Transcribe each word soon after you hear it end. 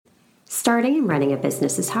Starting and running a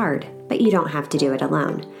business is hard, but you don't have to do it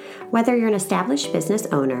alone. Whether you're an established business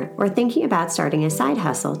owner or thinking about starting a side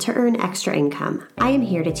hustle to earn extra income, I am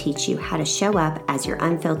here to teach you how to show up as your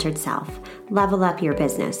unfiltered self, level up your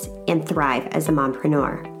business, and thrive as a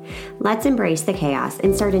mompreneur. Let's embrace the chaos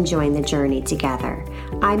and start enjoying the journey together.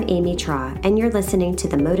 I'm Amy Traw, and you're listening to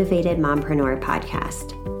the Motivated Mompreneur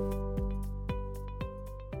Podcast.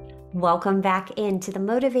 Welcome back into the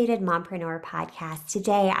Motivated Mompreneur Podcast.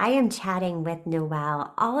 Today, I am chatting with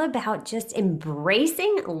Noelle all about just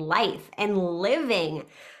embracing life and living,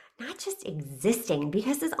 not just existing,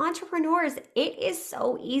 because as entrepreneurs, it is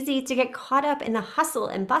so easy to get caught up in the hustle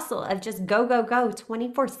and bustle of just go, go, go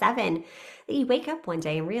 24/7 that you wake up one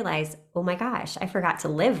day and realize, oh my gosh, I forgot to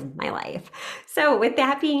live my life. So with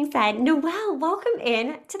that being said, Noelle, welcome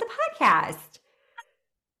in to the podcast.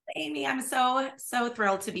 Amy, I'm so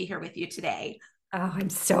thrilled to be here with you today. Oh, I'm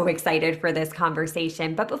so excited for this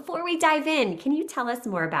conversation. But before we dive in, can you tell us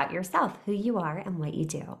more about yourself, who you are and what you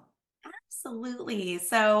do? Absolutely.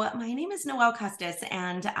 So my name is Noelle Kustas,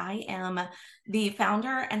 and I am the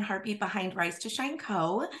founder and heartbeat behind Rise to Shine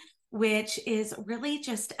Co., which is really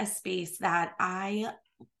just a space that I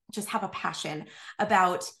just have a passion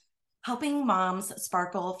about helping moms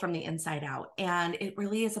sparkle from the inside out. And it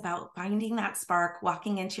really is about finding that spark,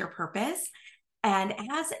 walking into your purpose. And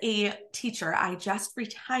as a teacher, I just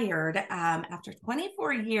retired after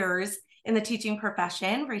 24 years in the teaching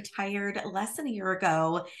profession, retired less than a year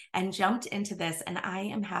ago, and jumped into this. And I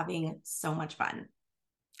am having so much fun.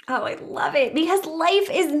 Oh, I love it because life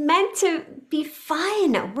is meant to be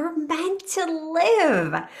fun. We're meant to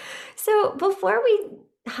live. So before we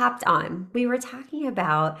hopped on, we were talking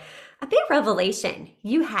about a big revelation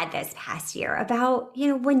you had this past year about,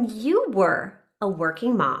 when you were a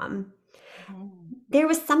working mom, there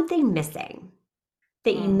was something missing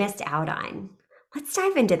that you missed out on. Let's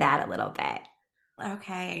dive into that a little bit.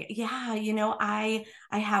 Okay. Yeah. I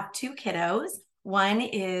have two kiddos. One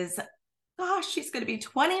is, gosh, she's going to be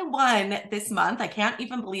 21 this month. I can't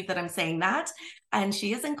even believe that I'm saying that. And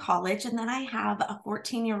she is in college. And then I have a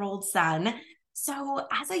 14-year-old son. So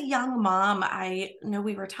as a young mom, I know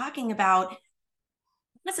we were talking about,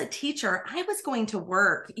 as a teacher, I was going to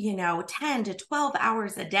work, 10 to 12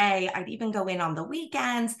 hours a day. I'd even go in on the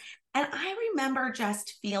weekends. And I remember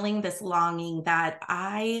just feeling this longing that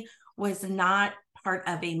I was not part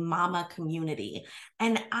of a mama community.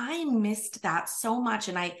 And I missed that so much.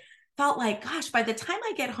 And I felt like, gosh, by the time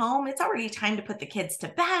I get home, it's already time to put the kids to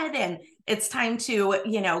bed and it's time to,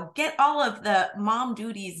 get all of the mom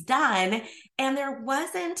duties done. And there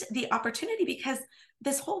wasn't the opportunity because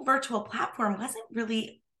this whole virtual platform wasn't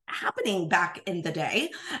really happening back in the day.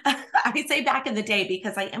 I say back in the day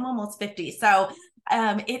because I am almost 50. So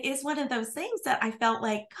it is one of those things that I felt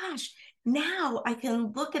like, gosh, now I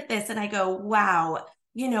can look at this and I go, wow,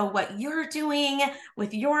 what you're doing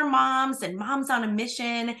with your moms and moms on a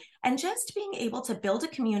mission, and just being able to build a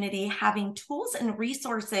community, having tools and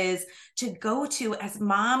resources to go to as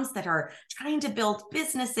moms that are trying to build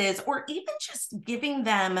businesses, or even just giving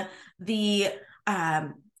them the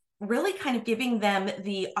really kind of giving them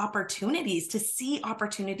the opportunities to see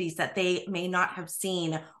opportunities that they may not have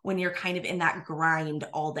seen when you're kind of in that grind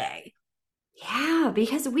all day. Yeah,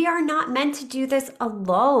 because we are not meant to do this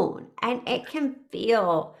alone, and it can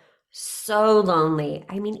feel so lonely.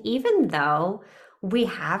 I mean, even though we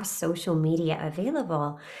have social media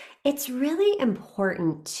available, it's really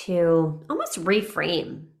important to almost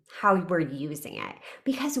reframe how we're using it.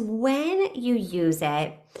 Because when you use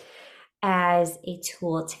it as a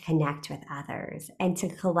tool to connect with others and to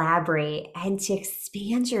collaborate and to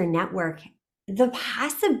expand your network, the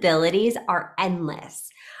possibilities are endless.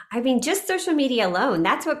 I mean, just social media alone,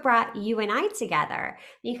 that's what brought you and I together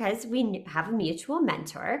because we have a mutual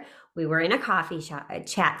mentor. We were in a coffee shop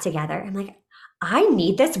chat together. I'm like, I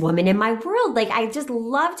need this woman in my world. Like, I just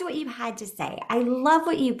loved what you had to say. I love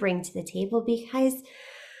what you bring to the table because,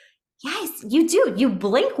 yes, you do. You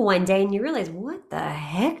blink one day and you realize, what the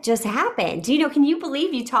heck just happened? Can you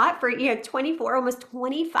believe you taught for 24, almost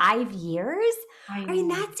 25 years? I mean,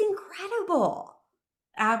 that's incredible.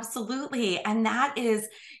 Absolutely. And that is,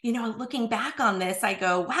 looking back on this, I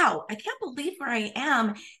go, wow, I can't believe where I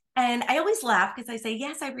am. And I always laugh because I say,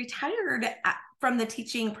 yes, I retired from the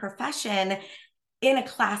teaching profession in a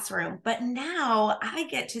classroom, but now I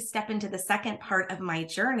get to step into the second part of my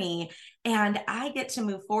journey and I get to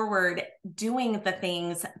move forward doing the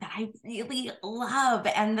things that I really love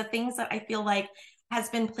and the things that I feel like has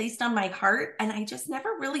been placed on my heart. And I just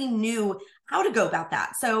never really knew how to go about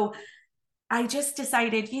that. So I just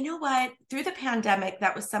decided, you know what, through the pandemic,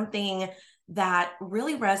 that was something that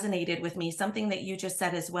really resonated with me, something that you just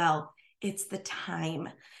said as well. It's the time.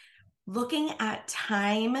 Looking at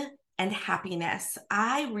time and happiness,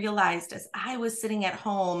 I realized as I was sitting at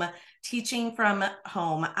home teaching from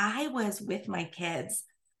home, I was with my kids.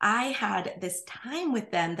 I had this time with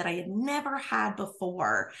them that I had never had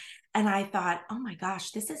before. And I thought, oh my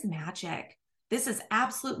gosh, this is magic. This is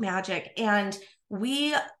absolute magic. And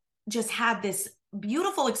we just had this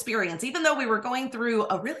beautiful experience. Even though we were going through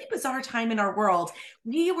a really bizarre time in our world,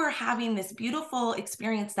 we were having this beautiful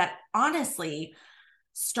experience that honestly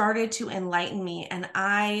started to enlighten me. And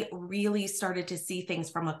I really started to see things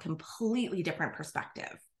from a completely different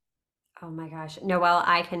perspective. Oh my gosh. Noelle,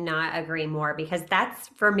 I cannot agree more because that's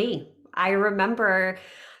for me. I remember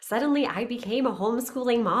suddenly I became a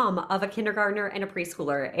homeschooling mom of a kindergartner and a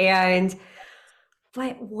preschooler.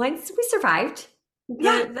 But once we survived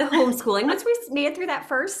Yeah. the homeschooling, once we made it through that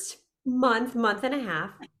first month and a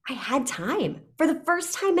half, I had time. For the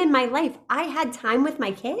first time in my life, I had time with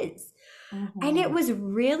my kids. And it Mhm. was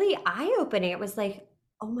really eye-opening. It was like,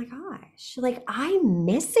 oh my gosh, like I'm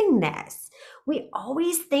missing this. We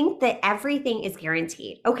always think that everything is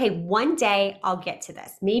guaranteed. Okay, one day I'll get to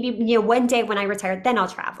this. Maybe, one day when I retire, then I'll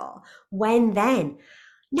travel. When then?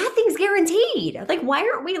 Nothing's guaranteed. Like, why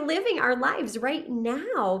aren't we living our lives right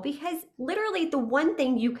now? Because literally, the one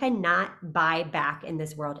thing you cannot buy back in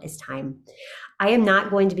this world is time. I am not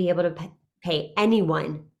going to be able to pay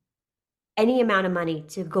anyone any amount of money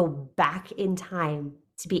to go back in time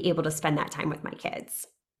to be able to spend that time with my kids.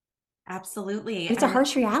 Absolutely. It's a And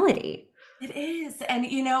harsh reality. it is. And,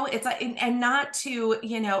 it's and not to,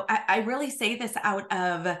 I really say this out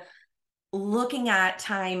of looking at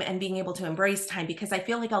time and being able to embrace time because I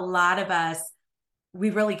feel like a lot of us, we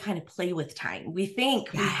really kind of play with time. We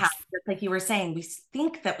think we have, Yes. just like you were saying, we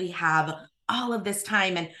think that we have all of this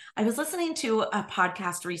time. And I was listening to a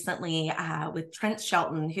podcast recently with Trent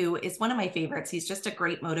Shelton, who is one of my favorites. He's just a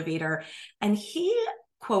great motivator. And he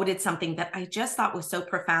quoted something that I just thought was so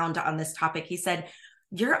profound on this topic. He said,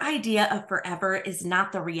 your idea of forever is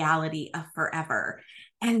not the reality of forever.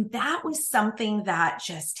 And that was something that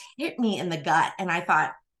just hit me in the gut. And I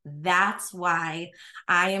thought, that's why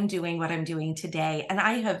I am doing what I'm doing today. And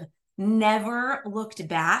I have never looked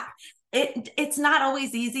back. It's not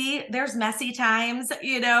always easy. There's messy times,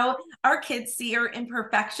 our kids see our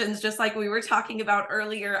imperfections, just like we were talking about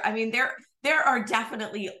earlier. I mean, there are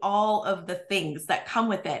definitely all of the things that come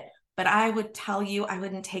with it. But I would tell you, I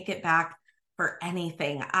wouldn't take it back for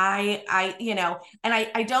anything. And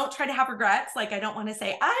I don't try to have regrets. Like I don't want to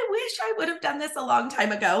say, I wish I would have done this a long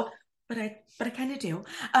time ago, but I kind of do.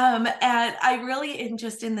 And I really am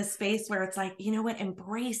just in the space where it's like, you know what,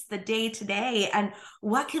 embrace the day today. And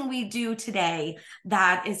what can we do today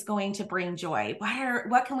that is going to bring joy?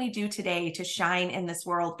 What can we do today to shine in this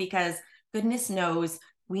world? Because goodness knows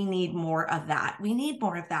we need more of that. We need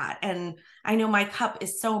more of that. And I know my cup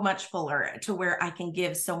is so much fuller to where I can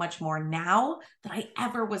give so much more now than I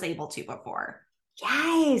ever was able to before.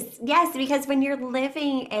 Yes. Yes. Because when you're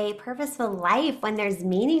living a purposeful life, when there's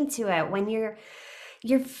meaning to it, when you're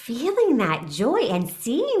feeling that joy and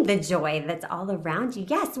seeing the joy that's all around you.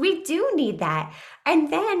 Yes, we do need that.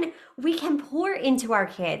 And then we can pour into our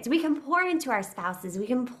kids, we can pour into our spouses, we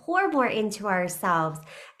can pour more into ourselves.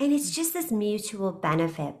 And it's just this mutual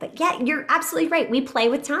benefit. But yeah, you're absolutely right. We play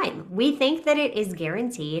with time, we think that it is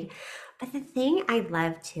guaranteed. But the thing I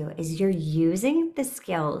love too is you're using the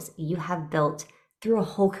skills you have built through a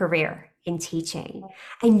whole career in teaching.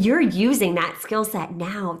 And you're using that skill set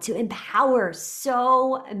now to empower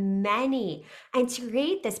so many and to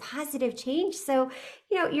create this positive change. So,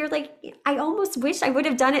 you're like, I almost wish I would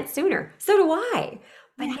have done it sooner. So do I.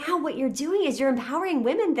 But Yeah. now what you're doing is you're empowering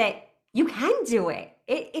women that you can do it.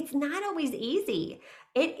 It's not always easy.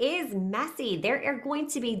 It is messy. There are going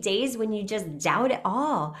to be days when you just doubt it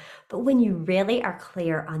all. But when you really are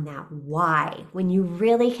clear on that why, when you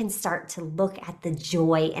really can start to look at the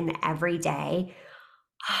joy in the everyday,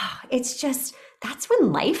 it's just that's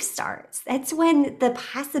when life starts. That's when the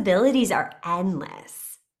possibilities are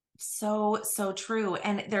endless. So true.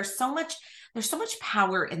 And there's so much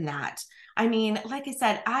power in that. I mean, like I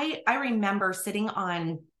said, I remember sitting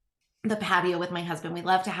on the patio with my husband. We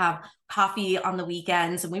love to have coffee on the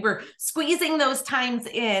weekends, and we were squeezing those times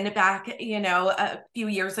in back, a few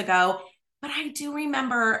years ago. But I do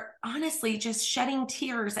remember honestly just shedding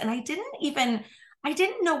tears, and I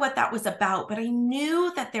didn't know what that was about, but I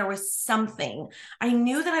knew that there was something. I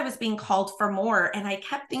knew that I was being called for more. And I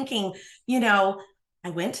kept thinking, you know, I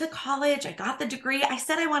went to college, I got the degree. I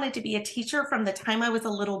said I wanted to be a teacher from the time I was a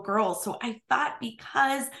little girl. So I thought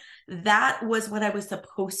because that was what I was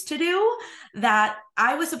supposed to do, that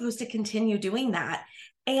I was supposed to continue doing that.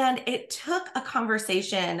 And it took a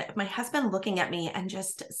conversation, my husband looking at me and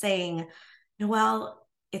just saying, Noelle,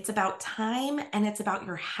 it's about time and it's about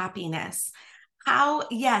your happiness. How,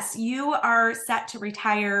 yes, you are set to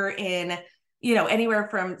retire in, anywhere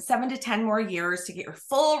from 7 to 10 more years to get your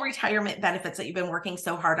full retirement benefits that you've been working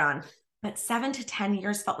so hard on. But 7 to 10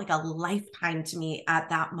 years felt like a lifetime to me at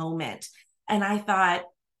that moment. And I thought,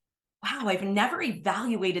 wow, I've never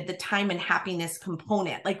evaluated the time and happiness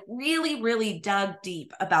component, like really, really dug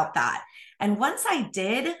deep about that. And once I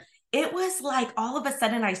did, it was like all of a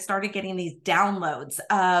sudden I started getting these downloads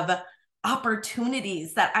of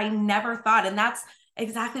opportunities that I never thought. And that's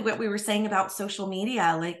exactly what we were saying about social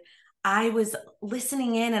media. Like I was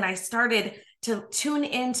listening in and I started to tune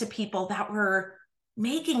into people that were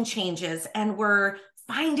making changes and were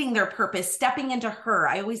finding their purpose, stepping into her.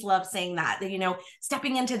 I always love saying that,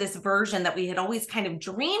 stepping into this version that we had always kind of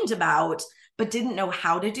dreamed about, but didn't know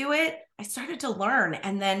how to do it. I started to learn.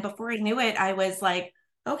 And then before I knew it, I was like,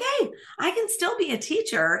 okay, I can still be a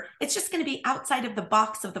teacher. It's just going to be outside of the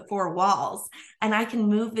box of the four walls. And I can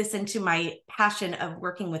move this into my passion of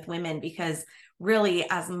working with women because really,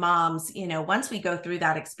 as moms, once we go through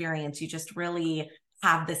that experience, you just really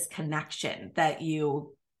have this connection that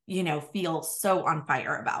feel so on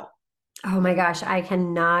fire about. Oh my gosh, I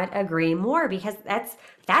cannot agree more because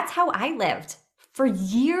that's how I lived for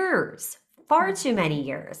years, far too many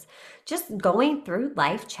years. Just going through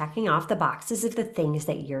life checking off the boxes of the things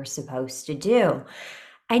that you're supposed to do.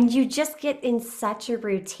 And you just get in such a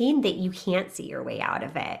routine that you can't see your way out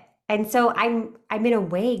of it. And so I'm in a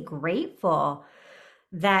way grateful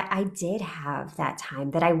that I did have that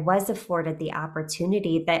time, that I was afforded the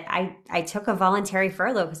opportunity, that I took a voluntary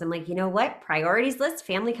furlough because I'm like, you know what? Priorities list,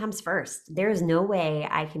 family comes first. There's no way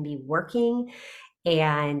I can be working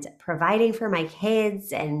and providing for my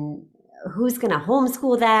kids and who's going to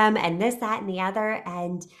homeschool them and this, that, and the other.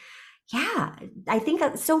 And yeah, I think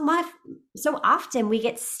that so often we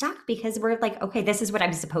get stuck because we're like, okay, this is what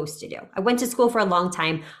I'm supposed to do. I went to school for a long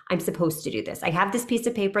time. I'm supposed to do this. I have this piece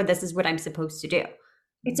of paper. This is what I'm supposed to do.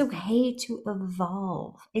 It's okay to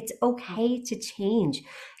evolve. It's okay to change.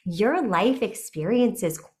 Your life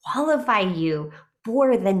experiences qualify you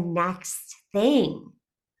for the next thing.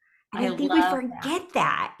 And I I think we love forget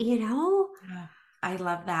that. that. I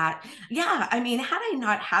love that. Yeah. I mean, had I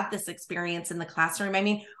not had this experience in the classroom, I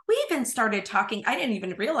mean, we even started talking. I didn't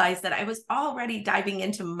even realize that I was already diving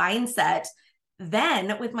into mindset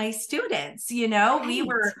then with my students. We Right.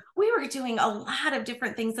 were doing a lot of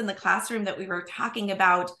different things in the classroom that we were talking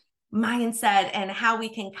about mindset and how we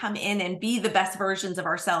can come in and be the best versions of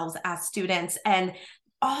ourselves as students. And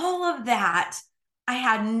all of that, I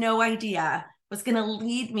had no idea was going to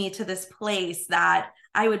lead me to this place that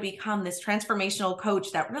I would become this transformational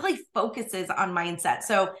coach that really focuses on mindset.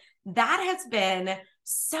 So that has been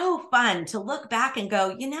so fun to look back and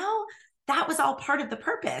go, that was all part of the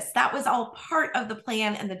purpose. That was all part of the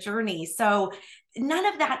plan and the journey. So none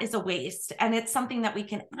of that is a waste. And it's something that we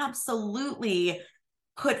can absolutely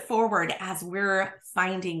put forward as we're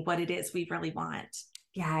finding what it is we really want.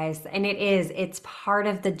 Yes. And it's part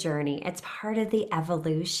of the journey, it's part of the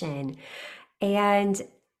evolution. And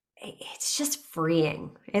it's just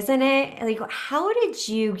freeing, isn't it? Like, how did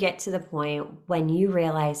you get to the point when you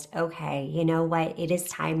realized, okay, you know what? It is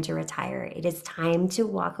time to retire. It is time to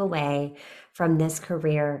walk away from this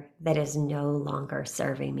career that is no longer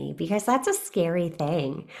serving me? Because that's a scary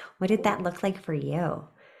thing. What did that look like for you?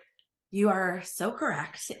 You are so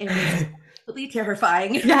correct. It was absolutely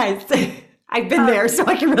terrifying. Yes. I've been Um, there, so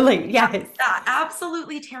I can relate. Yes. Yeah,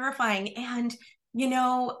 absolutely terrifying. And,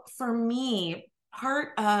 for me, part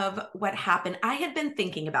of what happened, I had been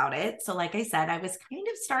thinking about it. So, like I said, I was kind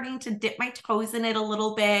of starting to dip my toes in it a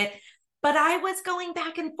little bit, but I was going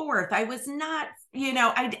back and forth. I was not,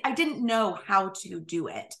 I didn't know how to do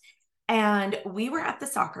it. And we were at the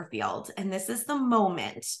soccer field, and this is the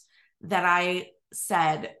moment that I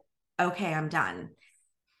said, okay, I'm done.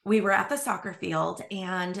 We were at the soccer field,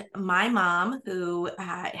 and my mom, who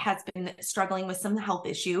has been struggling with some health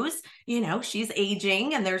issues, she's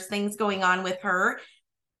aging and there's things going on with her.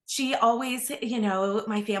 She always,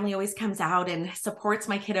 my family always comes out and supports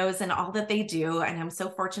my kiddos and all that they do. And I'm so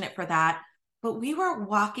fortunate for that. But we were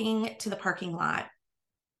walking to the parking lot,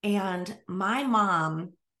 and my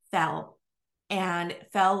mom fell and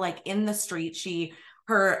fell like in the street. She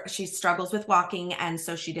struggles with walking, and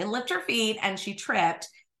so she didn't lift her feet and she tripped.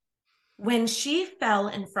 When she fell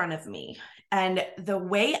in front of me, and the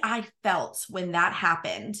way I felt when that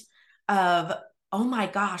happened, of, oh my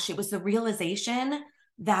gosh, it was the realization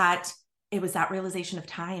that it was that realization of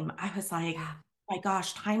time. I was like, Yeah. oh my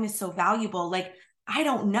gosh, time is so valuable. Like, I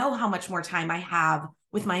don't know how much more time I have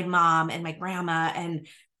with my mom and my grandma. And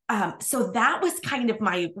so that was kind of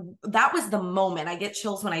that was the moment. I get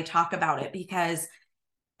chills when I talk about it because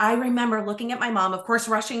I remember looking at my mom, of course,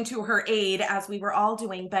 rushing to her aid as we were all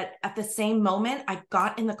doing. But at the same moment, I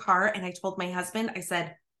got in the car and I told my husband, I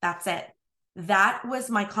said, that's it. That was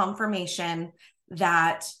my confirmation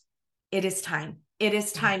that it is time. It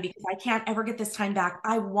is time because I can't ever get this time back.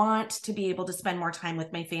 I want to be able to spend more time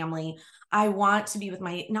with my family. I want to be with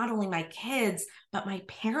not only my kids, but my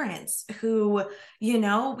parents who,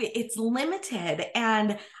 it's limited.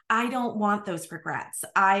 And I don't want those regrets.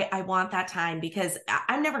 I want that time because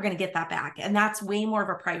I'm never going to get that back. And that's way more of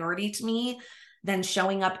a priority to me than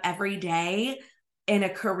showing up every day in a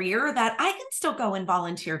career that I can still go and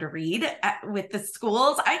volunteer to read with the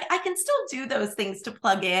schools. I can still do those things to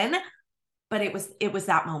plug in, but it was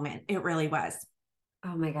that moment. It really was.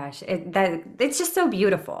 Oh my gosh, it's just so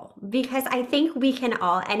beautiful because I think we can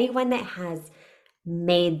all, anyone that has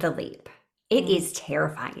made the leap, it Mm. is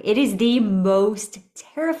terrifying. It is the most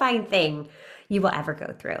terrifying thing you will ever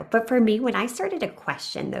go through. But for me, when I started to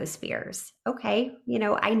question those fears, okay,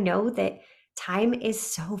 I know that time is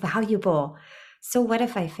so valuable. So what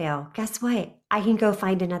if I fail? Guess what? I can go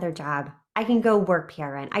find another job. I can go work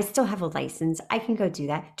PRN. I still have a license. I can go do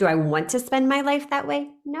that. Do I want to spend my life that way?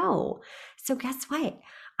 No. So guess what?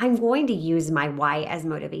 I'm going to use my why as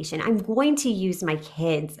motivation. I'm going to use my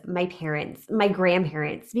kids, my parents, my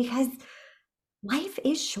grandparents because life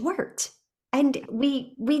is short. And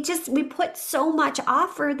we put so much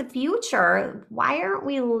off for the future. Why aren't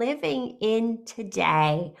we living in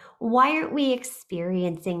today? Why aren't we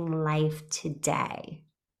experiencing life today?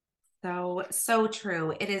 So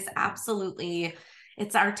true. It is absolutely,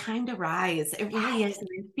 it's our time to rise. It really is.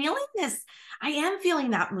 Yes. And I am feeling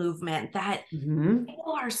that movement that Hmm.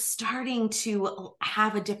 people are starting to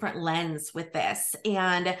have a different lens with this.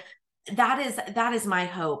 And that is my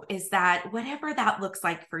hope, is that whatever that looks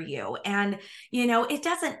like for you. And it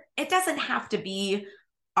doesn't have to be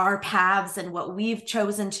our paths and what we've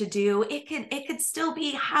chosen to do. It could still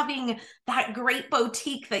be having that great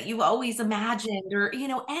boutique that you always imagined, or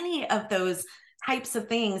any of those types of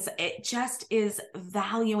things. It just is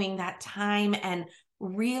valuing that time and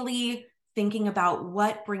really thinking about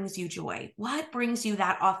what brings you joy, what brings you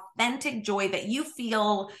that authentic joy that you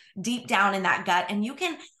feel deep down in that gut. And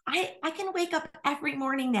I can wake up every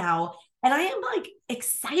morning now and I am like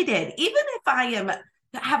excited, even if I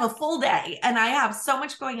have a full day and I have so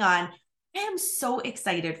much going on. I am so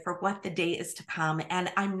excited for what the day is to come.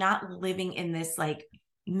 And I'm not living in this like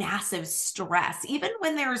massive stress. Even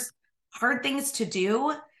when there's hard things to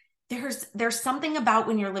do, there's something about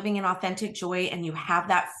when you're living in authentic joy and you have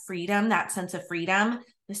that freedom, that sense of freedom,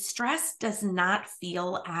 the stress does not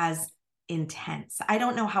feel as intense. I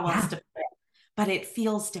don't know how else Yeah. to put it, but it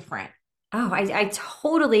feels different. Oh, I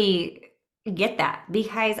totally get that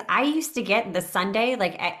because I used to get the Sunday,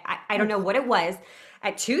 like I don't know what it was.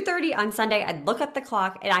 At 2:30 on Sunday, I'd look at the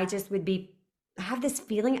clock and I just would have this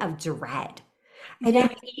feeling of dread. And I Yeah.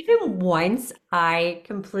 mean, even once I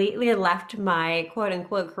completely left my quote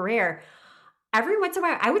unquote career, every once in a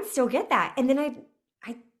while I would still get that. And then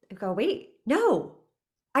I go, wait, no,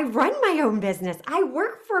 I run my own business. I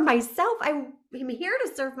work for myself. I'm here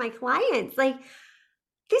to serve my clients. Like,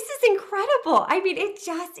 this is incredible. I mean, it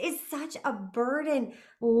just is such a burden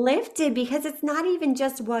lifted because it's not even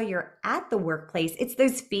just while you're at the workplace, it's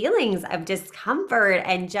those feelings of discomfort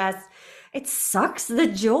and just it sucks the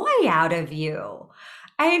joy out of you.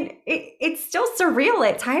 And it's still surreal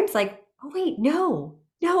at times like, oh, wait, no,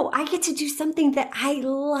 no, I get to do something that I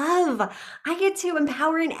love. I get to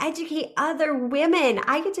empower and educate other women.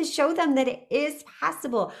 I get to show them that it is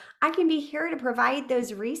possible. I can be here to provide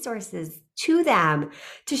those resources to them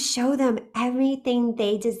to show them everything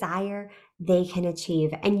they desire they can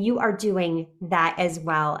achieve. And you are doing that as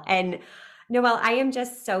well. And Noelle, I am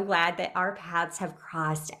just so glad that our paths have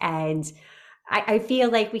crossed. And I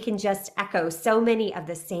feel like we can just echo so many of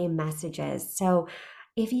the same messages. So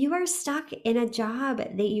if you are stuck in a job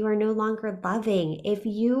that you are no longer loving, if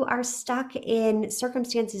you are stuck in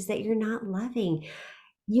circumstances that you're not loving,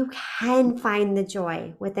 you can find the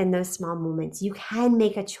joy within those small moments. You can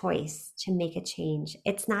make a choice to make a change.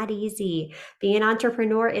 It's not easy. Being an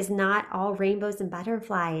entrepreneur is not all rainbows and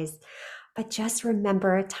butterflies, but just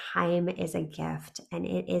remember time is a gift and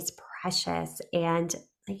it is precious. And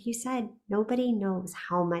like you said, nobody knows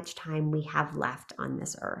how much time we have left on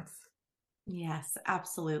this earth. Yes,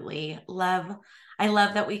 absolutely. I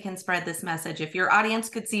love that we can spread this message. If your audience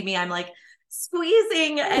could see me, I'm like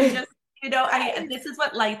squeezing and just, Yes, this is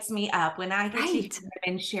what lights me up when I get to hear right.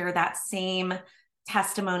 women share that same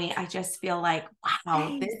testimony, I just feel like,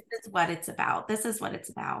 wow, this Yes. is what it's about. This is what it's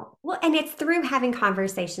about. Well, and it's through having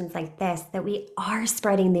conversations like this that we are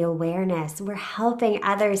spreading the awareness. We're helping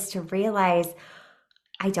others to realize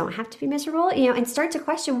I don't have to be miserable, and start to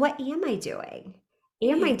question, what am I doing?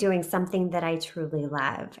 Am I doing something that I truly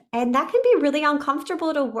love? And that can be really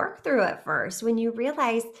uncomfortable to work through at first when you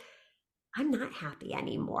realize I'm not happy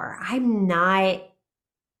anymore. I'm not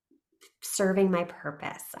serving my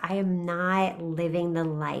purpose. I am not living the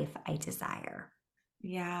life I desire.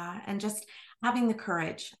 Yeah, and just having the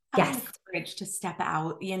Yes. courage to step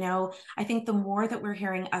out, I think the more that we're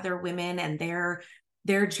hearing other women and their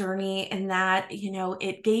journey in that,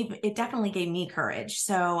 it definitely gave me courage.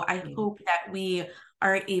 So I hope that we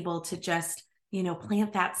are able to just,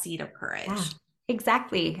 plant that seed of Yeah, courage.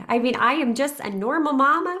 exactly. I mean, I am just a normal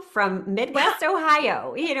mama from Yeah. Midwest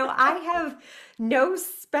Ohio. I have no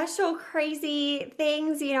special crazy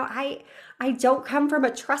things. I don't come from a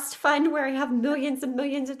trust fund where I have millions and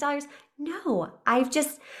millions of dollars. No, I've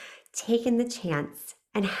just taken the chance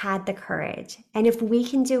and had the courage. And if we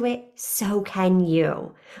can do it, so can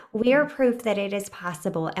you. We are proof that it is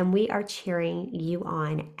possible, and we are cheering you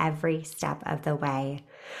on every step of the way.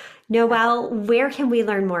 Noelle, where can we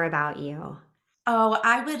learn more about you? Oh,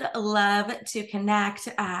 I would love to connect.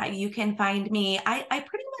 You can find me. I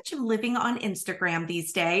pretty much am living on Instagram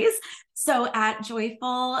these days. So at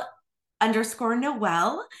joyful_Noelle,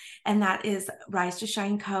 and that is Rise to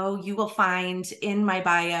Shine Co. You will find in my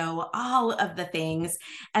bio all of the things.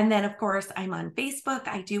 And then, of course, I'm on Facebook.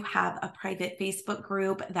 I do have a private Facebook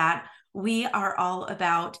group that we are all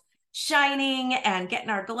about shining and getting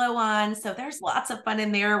our glow on. So there's lots of fun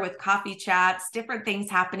in there with coffee chats, different things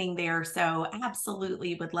happening there. So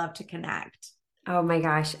absolutely would love to connect. Oh my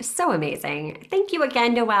gosh, so amazing. Thank you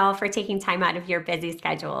again, Noelle, for taking time out of your busy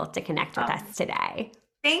schedule to connect with us Um, today.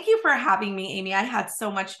 Thank you for having me, Amy. I had so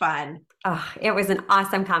much fun. Oh, it was an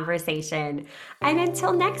awesome conversation. And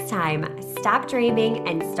until next time, stop dreaming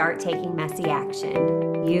and start taking messy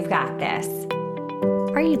action. You've got this.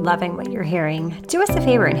 Are you loving what you're hearing? Do us a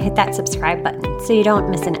favor and hit that subscribe button so you don't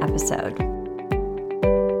miss an episode.